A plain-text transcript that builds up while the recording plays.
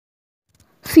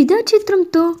ఫిదా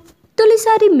చిత్రంతో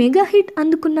తొలిసారి మెగా హిట్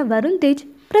అందుకున్న వరుణ్ తేజ్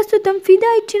ప్రస్తుతం ఫిదా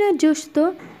ఇచ్చిన జోష్తో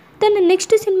తన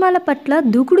నెక్స్ట్ సినిమాల పట్ల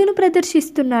దూకుడును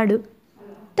ప్రదర్శిస్తున్నాడు.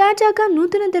 తాజాగా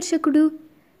నూతన దర్శకుడు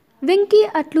వెంకీ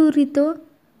అట్లూరితో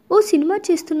ఓ సినిమా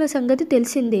చేస్తున్న సంగతి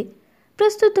తెలిసిందే.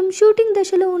 ప్రస్తుతం షూటింగ్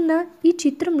దశలో ఉన్న ఈ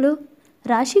చిత్రంలో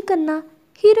రాశి ఖన్నా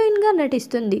హీరోయిన్గా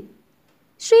నటిస్తుంది.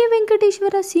 శ్రీ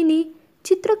వెంకటేశ్వర సినీ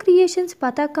చిత్ర క్రియేషన్స్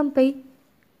పతాకంపై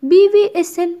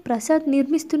BVSN ప్రసాద్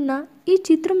నిర్మిస్తున్న ఈ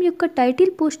చిత్రం యొక్క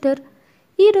టైటిల్ పోస్టర్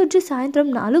ఈరోజు సాయంత్రం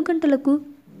 4 గంటలకు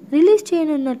రిలీజ్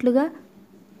చేయనున్నట్లుగా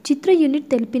చిత్ర యూనిట్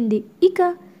తెలిపింది. ఇక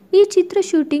ఈ చిత్ర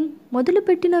షూటింగ్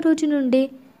మొదలుపెట్టిన రోజు నుండే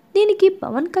దీనికి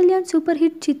పవన్ కళ్యాణ్ సూపర్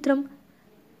హిట్ చిత్రం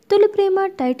తొలి ప్రేమ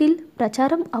టైటిల్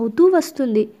ప్రచారం అవుతూ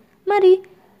వస్తుంది. మరి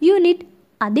యూనిట్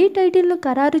అదే టైటిల్ను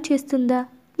ఖరారు చేస్తుందా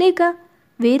లేక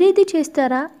వేరేది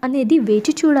చేస్తారా అనేది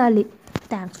వేచి చూడాలి.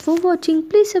 Thanks for watching.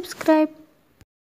 Please subscribe.